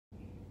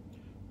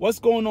What's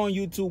going on,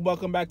 YouTube?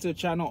 Welcome back to the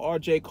channel,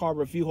 RJ Car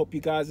Review. Hope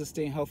you guys are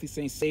staying healthy,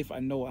 staying safe. I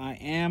know I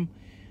am.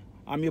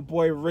 I'm your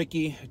boy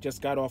Ricky.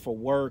 Just got off of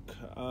work.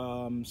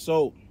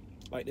 So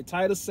like the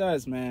title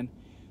says, man,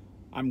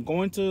 I'm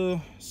going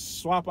to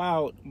swap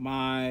out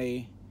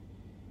my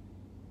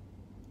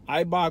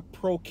Eibach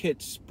Pro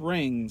Kit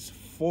springs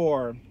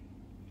for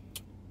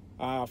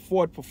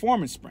Ford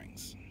Performance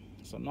springs.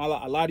 So a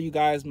lot of you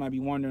guys might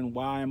be wondering,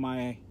 why am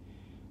I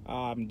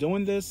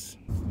doing this?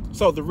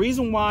 So the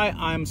reason why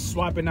I'm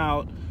swapping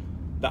out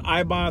the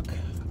Eibach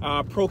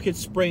Pro Kit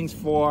springs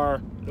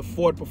for the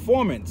Ford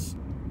Performance,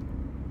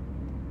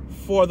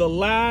 for the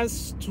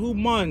last 2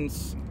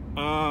 months,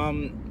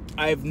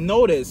 I've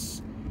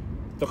noticed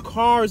the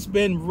car's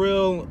been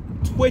real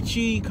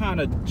twitchy, kind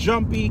of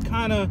jumpy, it's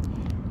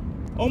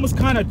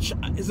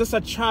just a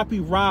choppy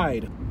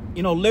ride.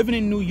 You know, living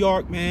in New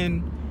York,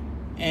 man,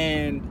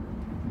 and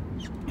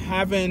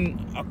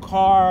having a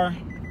car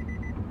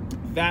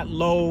that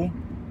low,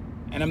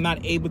 and I'm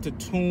not able to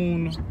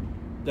tune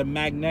the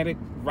magnetic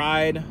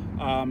ride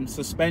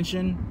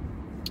suspension,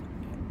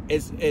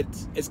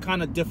 it's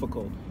kind of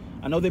difficult.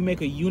 I know they make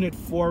a unit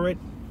for it,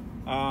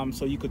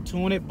 so you could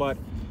tune it, but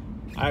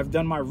I've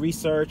done my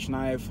research and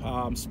I've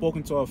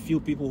spoken to a few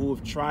people who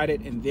have tried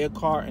it in their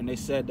car, and they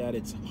said that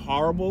it's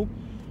horrible.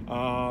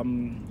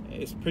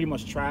 It's pretty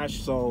much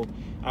trash. So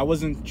I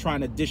wasn't trying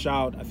to dish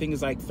out, I think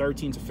it's like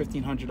 $1,300 to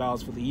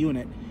 $1,500 for the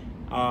unit,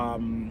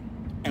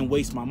 and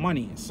waste my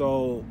money.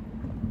 So,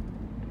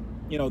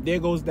 you know, there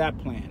goes that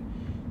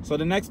plan. So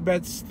the next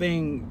best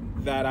thing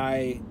that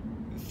I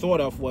thought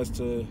of was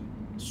to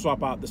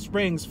swap out the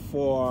springs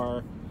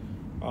for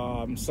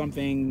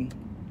something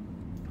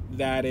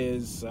that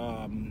is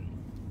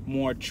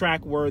more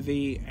track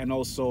worthy and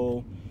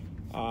also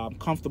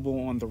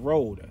comfortable on the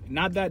road.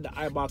 Not that the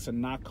Eibachs are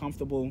not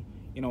comfortable.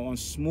 You know, on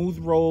smooth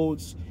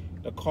roads,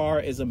 the car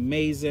is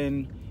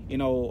amazing. You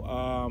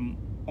know,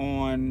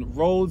 on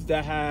roads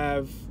that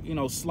have, you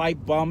know,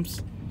 slight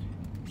bumps,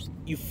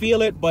 you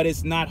feel it, but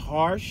it's not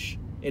harsh.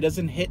 It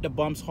doesn't hit the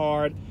bumps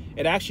hard.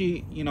 It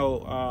actually, you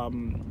know,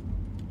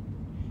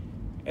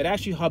 it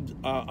actually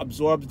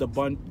absorbs the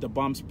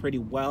bumps pretty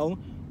well.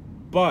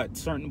 But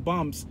certain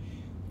bumps,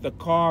 the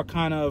car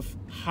kind of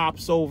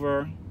hops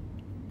over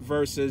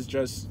versus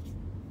just,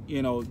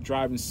 you know,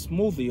 driving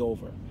smoothly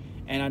over.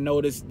 And I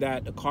noticed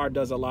that the car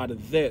does a lot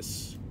of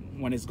this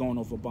when it's going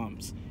over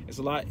bumps.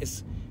 It's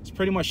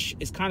pretty much,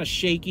 it's kind of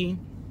shaky,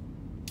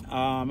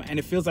 and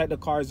it feels like the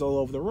car is all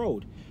over the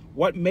road.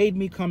 What made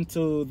me come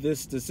to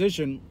this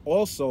decision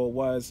also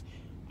was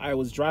I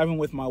was driving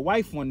with my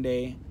wife one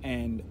day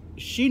and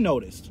she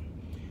noticed,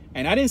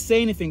 and I didn't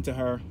say anything to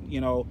her.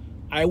 You know,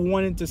 I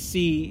wanted to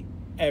see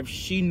if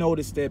she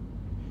noticed it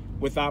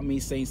without me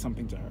saying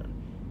something to her.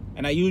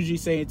 And I usually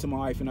say it to my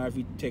wife, you know, if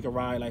you take a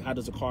ride, like, how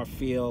does the car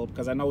feel?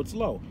 Because I know it's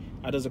low.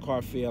 How does the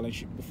car feel?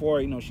 And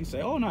before, you know, she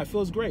say, oh no, it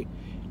feels great.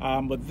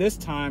 But this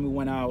time we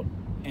went out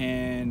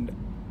and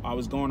I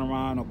was going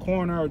around a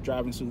corner,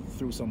 driving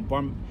through some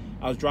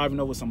I was driving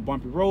over some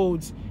bumpy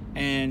roads,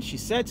 and she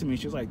said to me,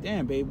 she was like,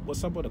 damn, babe,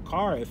 what's up with the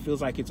car? It feels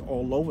like it's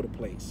all over the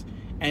place.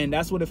 And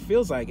that's what it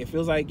feels like. It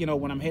feels like, you know,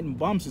 when I'm hitting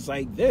bumps, it's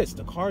like this.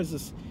 The car is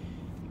just,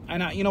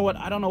 and you know what?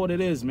 I don't know what it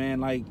is, man.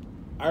 Like,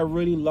 I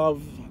really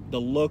love the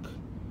look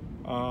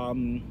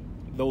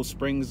those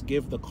springs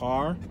give the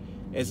car.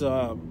 It's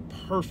a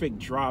perfect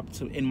drop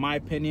to, in my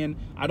opinion.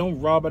 I don't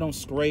rub, I don't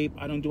scrape,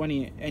 I don't do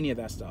any of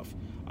that stuff.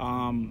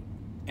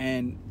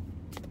 And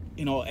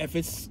you know, if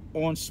it's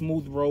on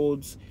smooth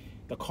roads,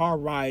 the car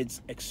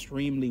rides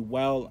extremely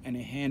well and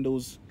it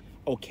handles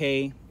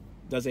okay.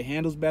 Does it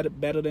handle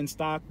better than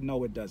stock?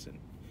 No, it doesn't.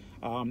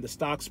 The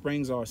stock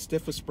springs are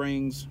stiffer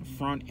springs,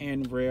 front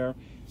and rear.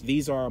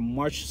 These are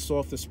much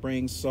softer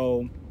springs.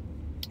 So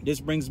this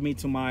brings me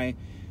to my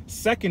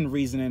second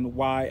reasoning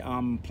why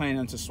I'm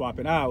planning to swap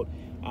it out.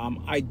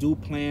 I do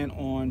plan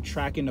on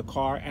tracking the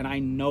car, and I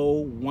know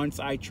once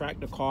I track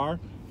the car,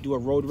 do a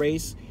road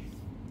race,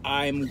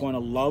 I'm going to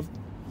love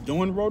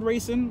doing road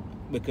racing,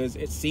 because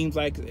it seems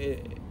like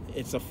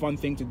it's a fun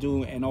thing to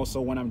do. And also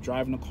when I'm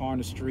driving the car on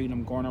the street and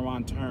I'm going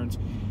around turns,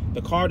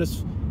 the car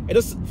just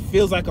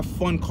feels like a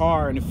fun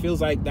car, and it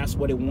feels like that's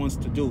what it wants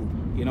to do.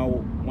 You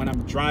know, when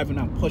I'm driving,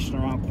 I'm pushing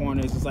around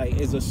corners,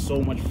 it's just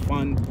so much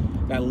fun.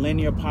 That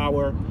linear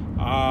power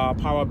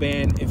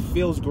band, it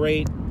feels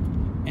great.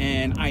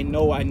 And I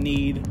know I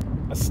need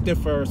a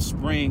stiffer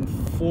spring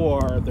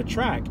for the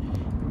track.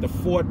 The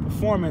Ford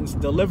Performance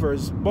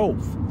delivers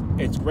both.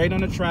 It's great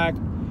on the track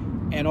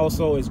and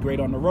also it's great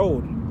on the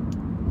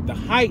road. The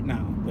height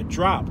now, the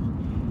drop,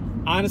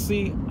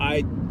 honestly,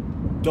 I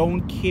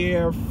don't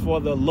care for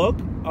the look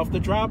of the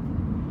drop.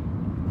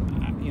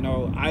 You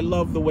know, I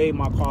love the way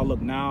my car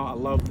looks now. I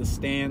love the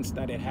stance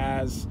that it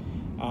has,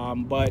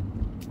 but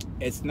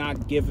it's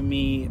not giving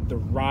me the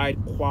ride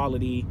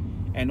quality,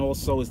 and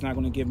also it's not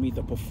going to give me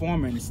the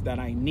performance that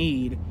I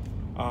need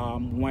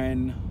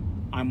when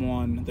I'm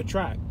on the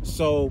track.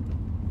 So,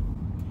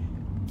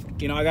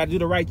 you know, I got to do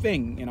the right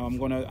thing. You know,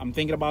 I'm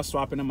thinking about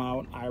swapping them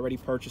out. I already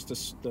purchased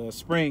the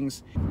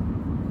springs.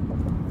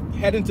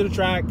 Heading to the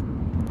track,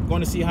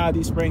 going to see how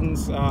these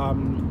springs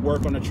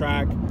work on the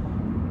track.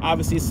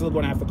 Obviously, it's still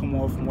going to have to come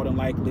off more than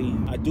likely.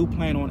 I do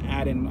plan on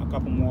adding a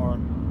couple more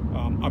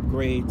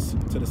upgrades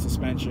to the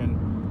suspension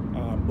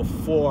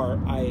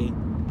before I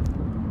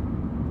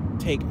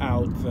take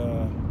out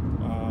the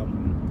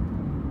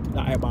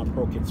Eibach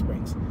Pro Kit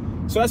springs.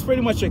 So that's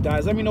pretty much it,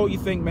 guys. Let me know what you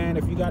think, man.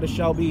 If you got a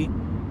Shelby,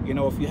 you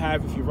know, if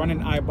you're running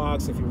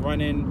Eibachs, if you're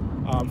running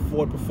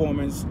Ford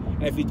Performance,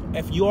 and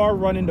if you are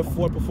running the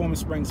Ford Performance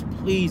springs,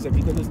 please, if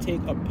you could just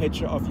take a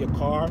picture of your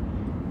car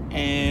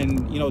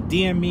and, you know,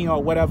 DM me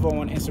or whatever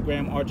on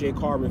Instagram, RJ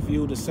Car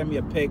Review, to send me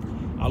a pic.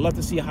 I'd love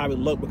to see how it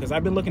look, because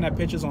I've been looking at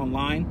pictures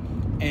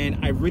online and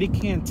I really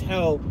can't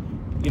tell.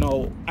 You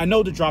know, I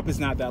know the drop is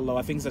not that low.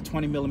 I think it's a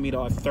 20 millimeter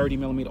or 30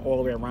 millimeter all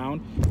the way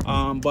around.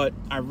 But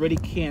I really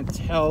can't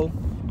tell.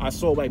 I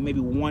saw like maybe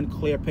one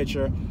clear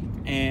picture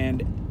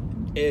and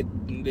it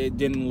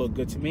didn't look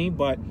good to me.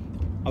 But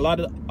a lot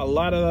of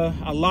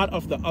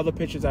the other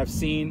pictures I've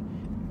seen,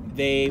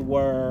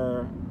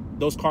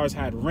 those cars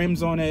had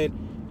rims on it,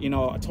 you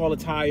know, a taller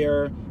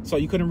tire. So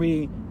you couldn't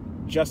really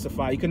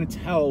justify, you couldn't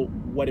tell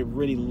what it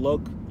really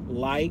looked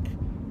like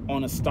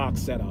on a stock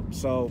setup.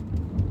 So,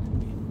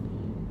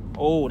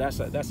 oh, that's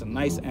a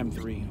nice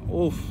M3.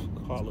 Oof,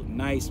 car look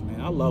nice,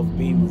 man. I love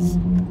Beamers.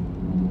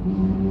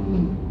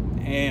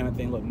 Damn, that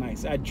thing look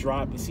nice. That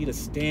drop, you see the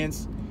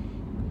stance?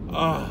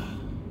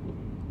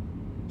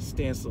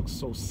 Stance looks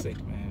so sick,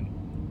 man.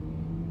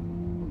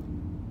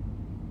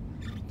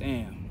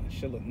 Damn, that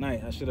should look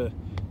nice. I should have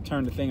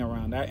turned the thing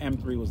around. That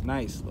M3 was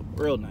nice, looked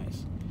real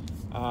nice.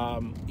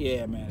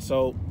 Yeah, man.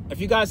 So if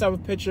you guys have a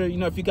picture, you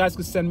know, if you guys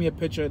could send me a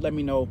picture, let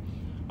me know.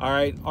 All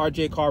right,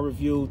 RJ Car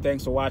Review.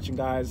 Thanks for watching,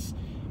 guys.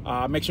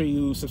 Make sure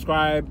you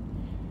subscribe,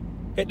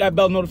 hit that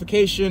bell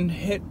notification,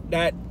 hit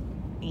that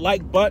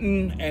like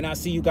button, and I'll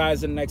see you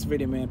guys in the next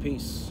video, man.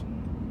 Peace.